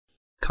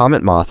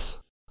Comet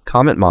moths.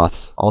 Comet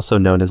moths, also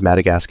known as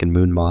Madagascar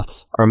moon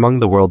moths, are among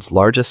the world's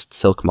largest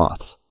silk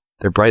moths.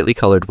 Their brightly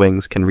colored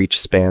wings can reach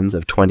spans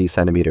of 20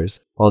 centimeters,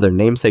 while their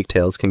namesake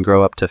tails can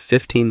grow up to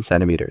 15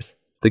 centimeters.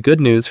 The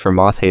good news for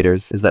moth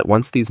haters is that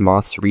once these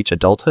moths reach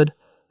adulthood,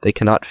 they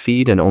cannot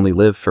feed and only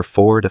live for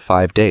 4 to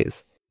 5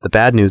 days. The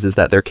bad news is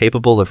that they're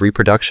capable of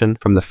reproduction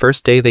from the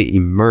first day they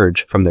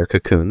emerge from their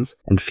cocoons,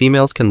 and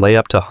females can lay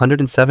up to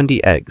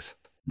 170 eggs.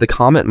 The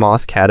comet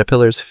moth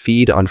caterpillars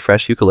feed on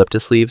fresh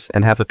eucalyptus leaves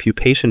and have a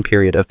pupation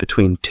period of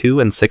between 2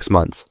 and 6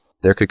 months.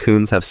 Their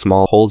cocoons have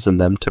small holes in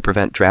them to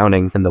prevent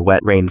drowning in the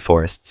wet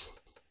rainforests.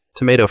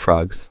 Tomato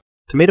frogs.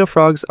 Tomato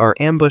frogs are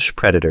ambush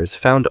predators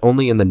found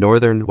only in the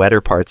northern, wetter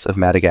parts of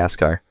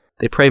Madagascar.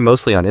 They prey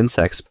mostly on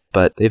insects,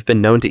 but they've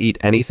been known to eat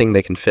anything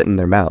they can fit in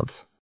their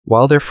mouths.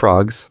 While they're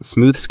frogs,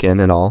 smooth skin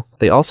and all,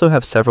 they also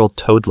have several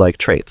toad-like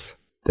traits.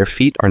 Their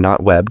feet are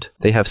not webbed,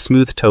 they have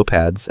smooth toe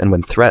pads, and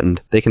when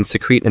threatened, they can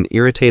secrete an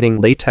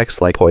irritating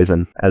latex-like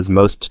poison, as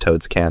most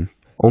toads can.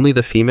 Only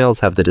the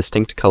females have the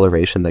distinct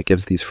coloration that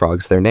gives these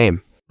frogs their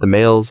name. The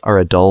males are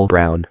a dull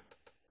brown.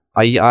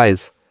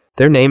 Aye-ayes.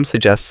 Their name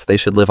suggests they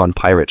should live on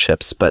pirate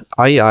ships, but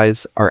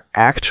aye-ayes are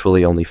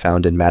actually only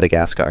found in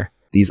Madagascar.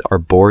 These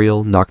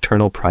arboreal,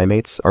 nocturnal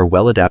primates are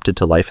well adapted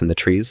to life in the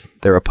trees,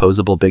 their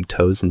opposable big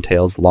toes and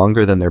tails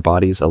longer than their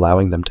bodies,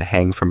 allowing them to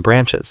hang from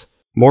branches.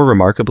 More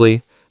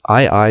remarkably,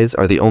 aye-ayes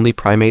are the only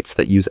primates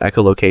that use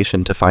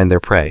echolocation to find their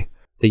prey.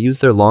 They use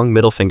their long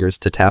middle fingers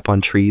to tap on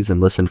trees and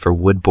listen for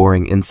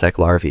wood-boring insect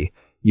larvae,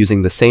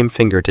 using the same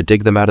finger to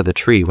dig them out of the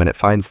tree when it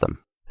finds them.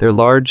 Their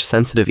large,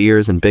 sensitive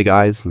ears and big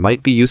eyes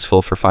might be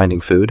useful for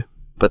finding food,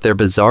 but their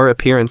bizarre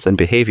appearance and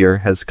behavior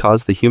has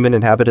caused the human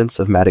inhabitants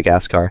of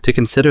Madagascar to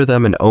consider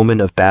them an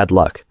omen of bad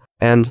luck,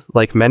 and,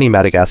 like many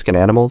Madagascan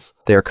animals,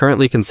 they are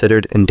currently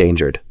considered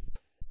endangered.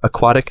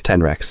 Aquatic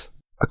Tenrecs.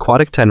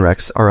 Aquatic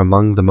Tenrecs are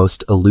among the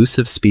most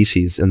elusive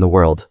species in the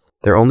world.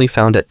 They're only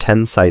found at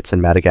 10 sites in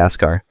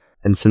Madagascar,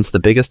 and since the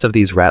biggest of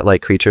these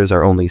rat-like creatures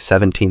are only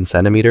 17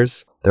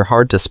 centimeters, they're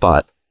hard to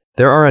spot.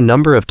 There are a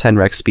number of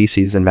tenrecs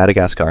species in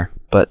Madagascar,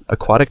 but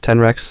aquatic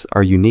tenrecs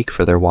are unique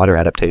for their water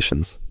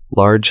adaptations.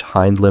 Large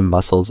hind limb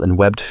muscles and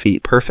webbed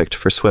feet perfect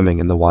for swimming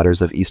in the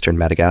waters of eastern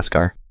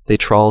Madagascar. They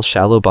trawl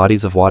shallow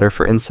bodies of water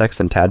for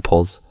insects and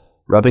tadpoles,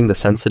 rubbing the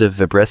sensitive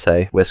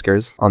vibrissae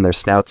whiskers on their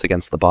snouts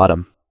against the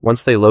bottom.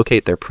 Once they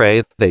locate their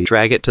prey, they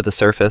drag it to the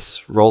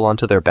surface, roll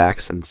onto their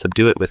backs, and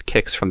subdue it with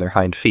kicks from their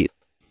hind feet.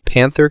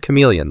 Panther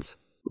chameleons.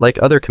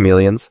 Like other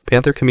chameleons,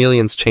 panther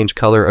chameleons change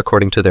color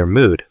according to their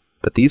mood,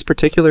 but these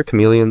particular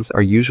chameleons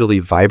are usually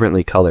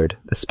vibrantly colored,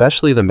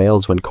 especially the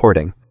males when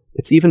courting.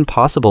 It's even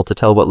possible to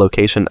tell what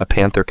location a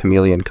panther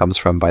chameleon comes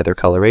from by their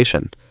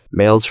coloration.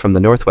 Males from the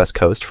northwest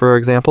coast, for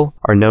example,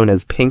 are known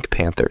as pink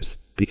panthers,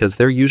 because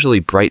they're usually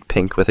bright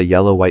pink with a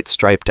yellow-white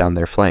stripe down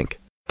their flank.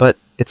 But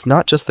it's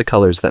not just the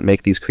colors that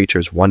make these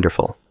creatures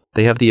wonderful.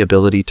 They have the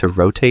ability to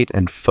rotate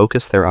and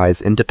focus their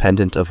eyes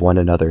independent of one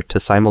another to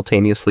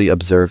simultaneously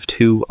observe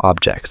two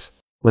objects.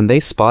 When they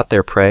spot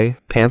their prey,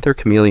 panther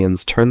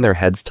chameleons turn their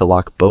heads to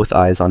lock both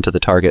eyes onto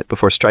the target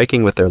before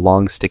striking with their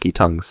long, sticky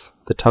tongues.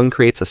 The tongue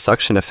creates a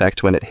suction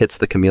effect when it hits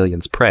the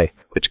chameleon's prey,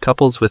 which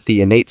couples with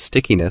the innate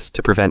stickiness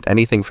to prevent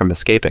anything from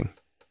escaping.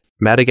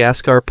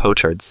 Madagascar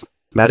Pochards.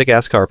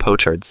 Madagascar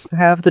Pochards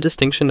have the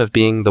distinction of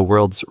being the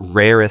world's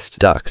rarest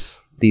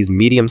ducks. These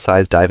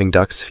medium-sized diving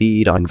ducks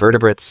feed on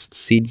vertebrates,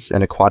 seeds,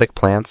 and aquatic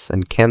plants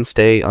and can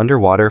stay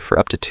underwater for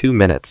up to 2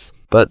 minutes.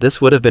 But this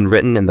would have been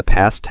written in the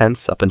past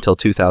tense up until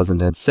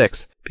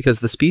 2006, because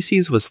the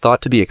species was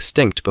thought to be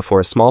extinct before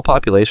a small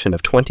population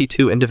of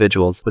 22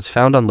 individuals was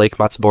found on Lake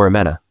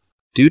Matsboromena.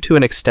 Due to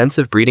an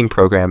extensive breeding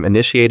program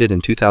initiated in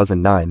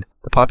 2009,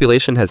 the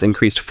population has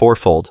increased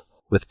fourfold,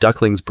 with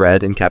ducklings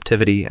bred in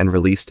captivity and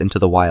released into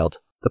the wild.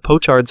 The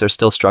pochards are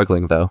still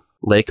struggling, though.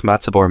 Lake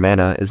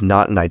Matsboromena is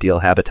not an ideal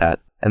habitat,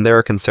 and there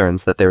are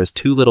concerns that there is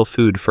too little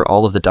food for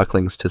all of the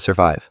ducklings to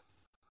survive.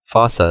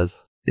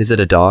 Fossas. Is it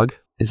a dog?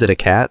 Is it a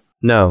cat?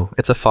 No,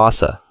 it's a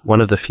fossa,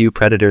 one of the few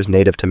predators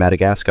native to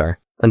Madagascar.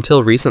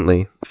 Until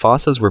recently,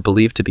 fossas were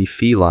believed to be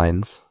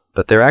felines,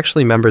 but they're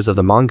actually members of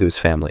the mongoose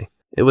family.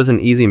 It was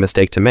an easy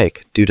mistake to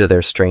make, due to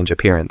their strange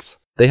appearance.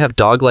 They have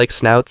dog-like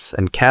snouts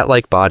and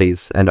cat-like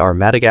bodies and are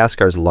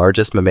Madagascar's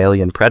largest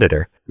mammalian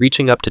predator,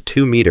 reaching up to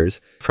 2 meters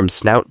from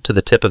snout to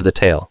the tip of the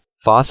tail.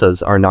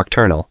 Fossas are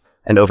nocturnal,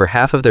 and over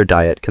half of their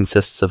diet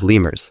consists of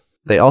lemurs.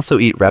 They also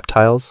eat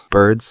reptiles,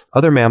 birds,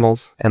 other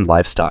mammals, and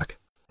livestock.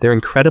 They're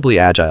incredibly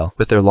agile,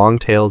 with their long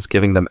tails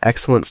giving them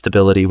excellent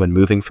stability when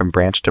moving from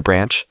branch to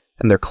branch,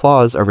 and their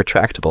claws are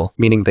retractable,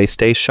 meaning they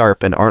stay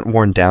sharp and aren't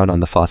worn down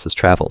on the fossas'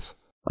 travels.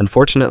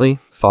 Unfortunately,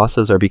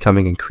 fossas are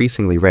becoming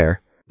increasingly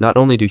rare. Not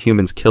only do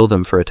humans kill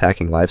them for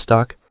attacking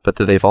livestock, but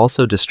that they've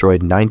also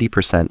destroyed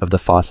 90% of the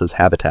fossas'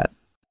 habitat.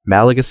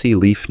 Malagasy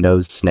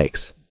leaf-nosed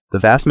snakes. The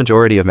vast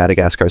majority of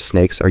Madagascar's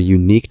snakes are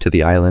unique to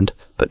the island,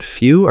 but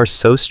few are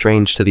so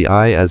strange to the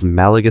eye as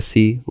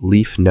Malagasy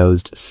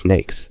leaf-nosed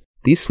snakes.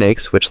 These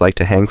snakes, which like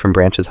to hang from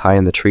branches high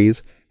in the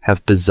trees,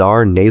 have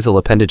bizarre nasal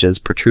appendages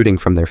protruding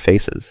from their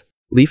faces.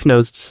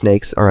 Leaf-nosed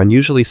snakes are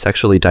unusually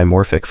sexually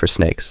dimorphic for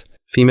snakes.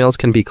 Females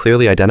can be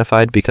clearly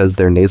identified because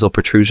their nasal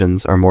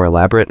protrusions are more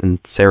elaborate and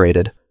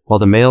serrated, while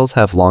the males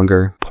have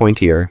longer,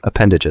 pointier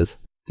appendages.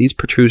 These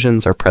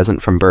protrusions are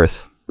present from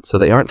birth, so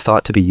they aren't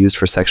thought to be used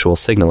for sexual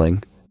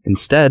signaling.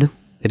 Instead,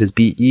 it is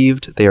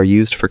believed they are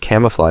used for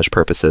camouflage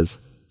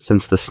purposes,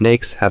 since the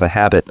snakes have a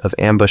habit of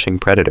ambushing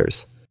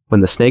predators.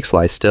 When the snakes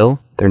lie still,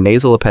 their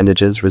nasal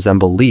appendages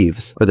resemble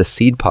leaves or the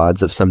seed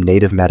pods of some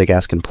native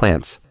Madagascan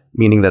plants,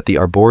 meaning that the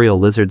arboreal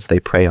lizards they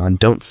prey on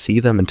don't see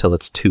them until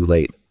it's too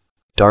late.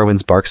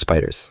 Darwin's bark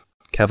spiders.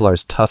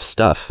 Kevlar's tough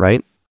stuff,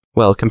 right?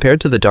 Well,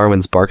 compared to the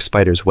Darwin's bark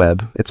spider's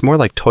web, it's more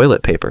like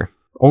toilet paper.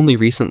 Only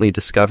recently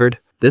discovered,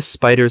 this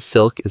spider's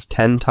silk is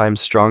 10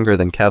 times stronger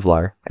than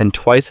Kevlar, and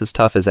twice as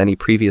tough as any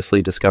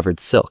previously discovered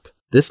silk.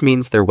 This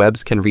means their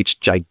webs can reach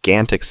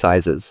gigantic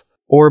sizes.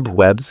 Orb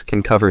webs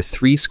can cover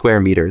 3 square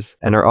meters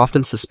and are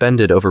often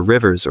suspended over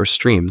rivers or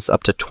streams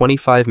up to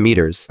 25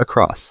 meters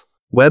across.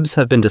 Webs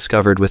have been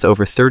discovered with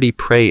over 30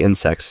 prey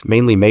insects,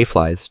 mainly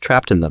mayflies,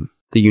 trapped in them.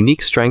 The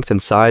unique strength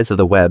and size of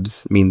the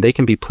webs mean they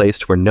can be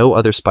placed where no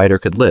other spider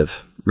could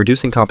live,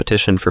 reducing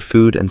competition for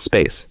food and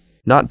space.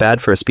 Not bad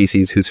for a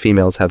species whose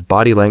females have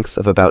body lengths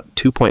of about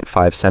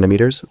 2.5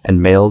 centimeters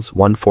and males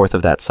 1/4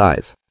 of that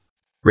size.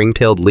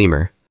 Ring-tailed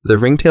lemur. The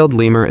ring-tailed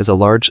lemur is a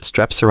large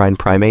strepsirrhine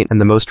primate and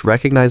the most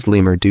recognized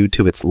lemur due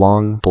to its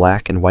long,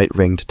 black and white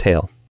ringed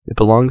tail. It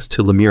belongs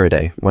to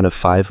Lemuridae, one of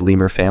 5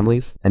 lemur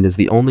families, and is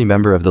the only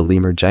member of the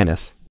lemur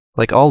genus.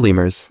 Like all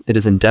lemurs, it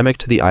is endemic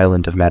to the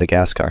island of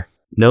Madagascar.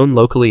 Known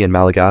locally in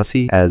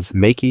Malagasy as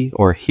Maki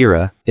or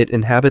Hira, it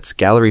inhabits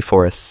gallery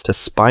forests to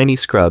spiny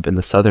scrub in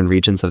the southern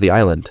regions of the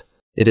island.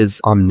 It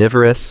is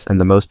omnivorous and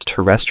the most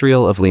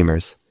terrestrial of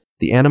lemurs.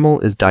 The animal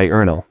is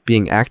diurnal,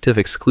 being active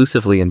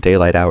exclusively in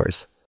daylight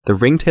hours. The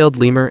ring-tailed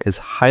lemur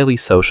is highly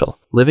social,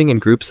 living in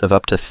groups of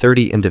up to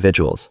 30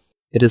 individuals.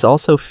 It is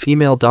also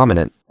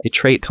female-dominant, a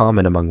trait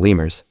common among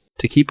lemurs.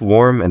 To keep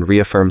warm and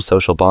reaffirm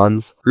social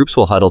bonds, groups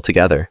will huddle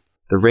together.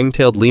 The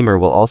ring-tailed lemur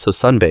will also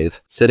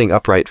sunbathe, sitting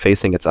upright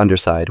facing its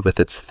underside with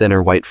its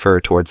thinner white fur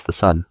towards the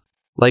sun.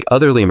 Like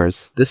other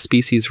lemurs, this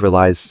species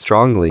relies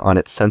strongly on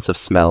its sense of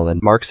smell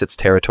and marks its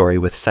territory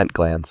with scent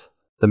glands.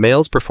 The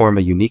males perform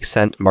a unique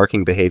scent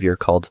marking behavior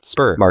called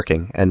spur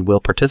marking and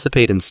will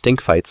participate in stink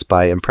fights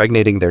by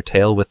impregnating their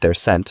tail with their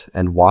scent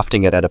and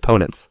wafting it at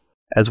opponents.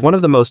 As one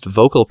of the most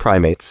vocal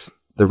primates,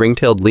 the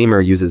ring-tailed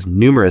lemur uses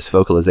numerous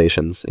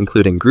vocalizations,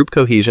 including group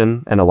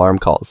cohesion and alarm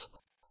calls.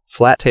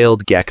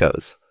 Flat-tailed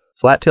geckos.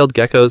 Flat-tailed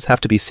geckos have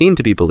to be seen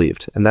to be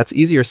believed, and that's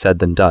easier said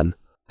than done.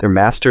 They're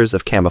masters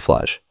of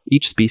camouflage.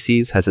 Each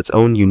species has its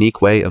own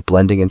unique way of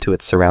blending into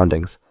its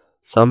surroundings,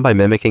 some by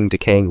mimicking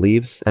decaying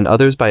leaves, and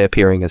others by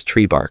appearing as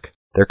tree bark.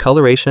 Their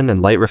coloration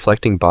and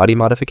light-reflecting body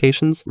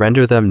modifications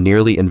render them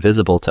nearly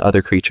invisible to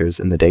other creatures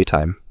in the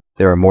daytime.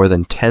 There are more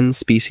than 10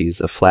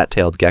 species of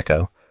flat-tailed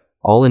gecko,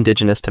 all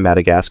indigenous to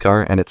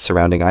Madagascar and its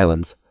surrounding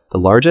islands. The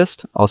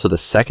largest, also the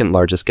second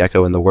largest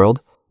gecko in the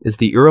world, is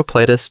the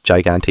Uroplatus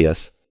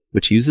giganteus,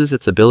 which uses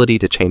its ability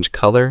to change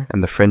color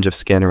and the fringe of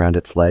skin around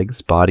its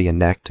legs, body, and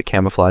neck to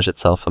camouflage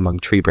itself among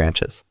tree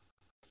branches.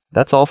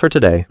 That's all for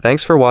today.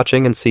 Thanks for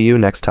watching and see you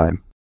next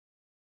time.